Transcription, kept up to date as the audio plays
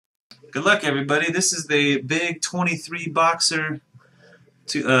Good luck, everybody. This is the big 23 boxer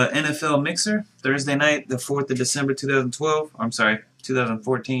NFL mixer. Thursday night, the 4th of December, 2012. I'm sorry,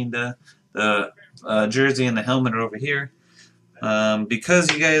 2014. The jersey and the helmet are over here. Because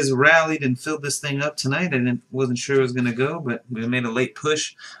you guys rallied and filled this thing up tonight, I wasn't sure it was going to go, but we made a late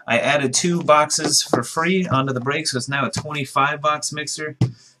push. I added 2 boxes for free onto the break, so it's now a 25-box mixer.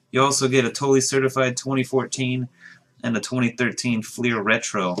 You also get a totally certified 2014 and a 2013 Fleer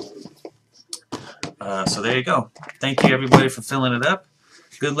Retro. So there you go. Thank you, everybody, for filling it up.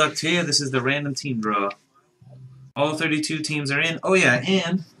 Good luck to you. This is the random team draw. All 32 teams are in. Oh, yeah,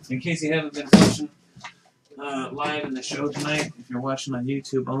 and in case you haven't been watching live in the show tonight, if you're watching on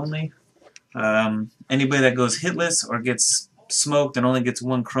YouTube only, anybody that goes hitless or gets smoked and only gets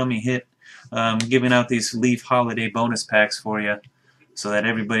 1 crummy hit, giving out these Leaf Holiday bonus packs for you so that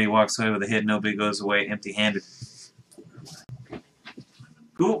everybody walks away with a hit, nobody goes away empty-handed.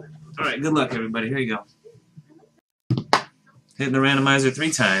 Cool. All right, good luck, everybody. Here you go. Hitting the randomizer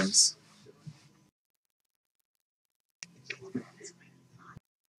 3 times.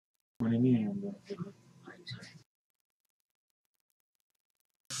 What do you mean?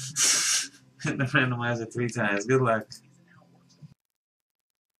 Hitting the randomizer 3 times. Good luck.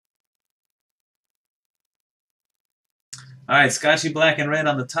 All right, Scotchy Black and Red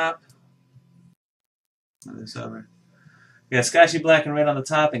on the top. This over. We got Scotchy Black and Red on the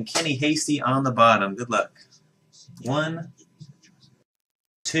top and Kenny Hasty on the bottom. Good luck. 1,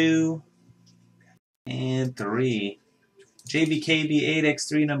 2, and 3. JBKB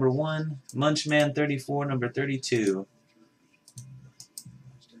 8x3 number 1. Munchman 34 number 32.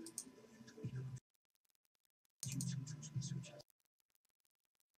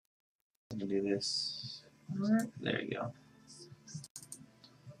 Let me do this. There you go.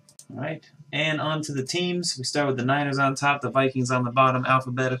 All right. And on to the teams. We start with the Niners on top, the Vikings on the bottom,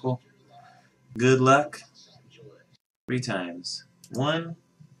 alphabetical. Good luck. 3 times. 1,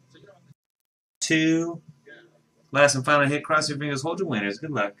 2. Last and final hit. Cross your fingers. Hold your winners.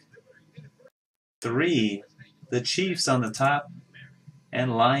 Good luck. 3. The Chiefs on the top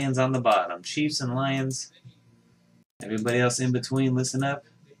and Lions on the bottom. Chiefs and Lions. Everybody else in between, listen up.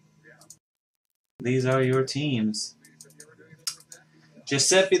 These are your teams.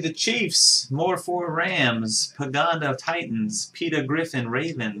 Giuseppe the Chiefs, Morfor Rams, Paganda Titans, Peter Griffin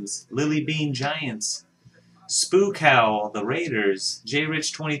Ravens, Lily Bean Giants, Spook Owl the Raiders, J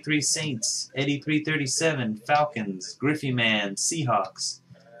Rich 23 Saints, Eddie 337 Falcons, Griffey Man Seahawks,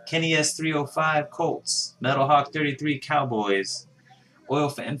 Kenny S 305 Colts, Metal Hawk 33 Cowboys, Oil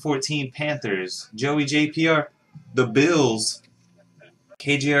Fan 14 Panthers, Joey JPR the Bills,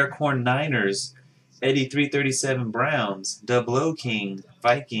 KJR Corn Niners, Eddie 337 Browns, Double O King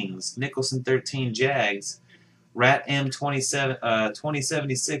Vikings, Nicholson 13 Jags, Rat M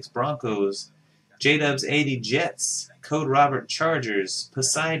 2076 Broncos, J-Dubs 80 Jets, Code Robert Chargers,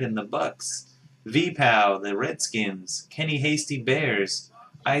 Poseidon the Bucks, V-Pow the Redskins, Kenny Hasty Bears,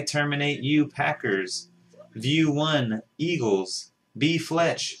 I Terminate You Packers, View 1 Eagles, B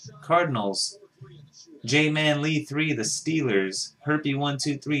Fletch Cardinals, J-Man Lee 3 the Steelers, Herpy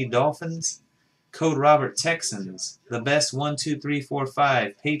 123 Dolphins, Code Robert Texans, The Best 1 2 3 4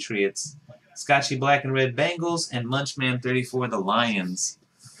 5 Patriots, Scotchy Black and Red Bengals, and Munchman 34 the Lions.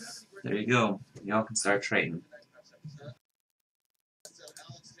 There you go. Y'all can start trading.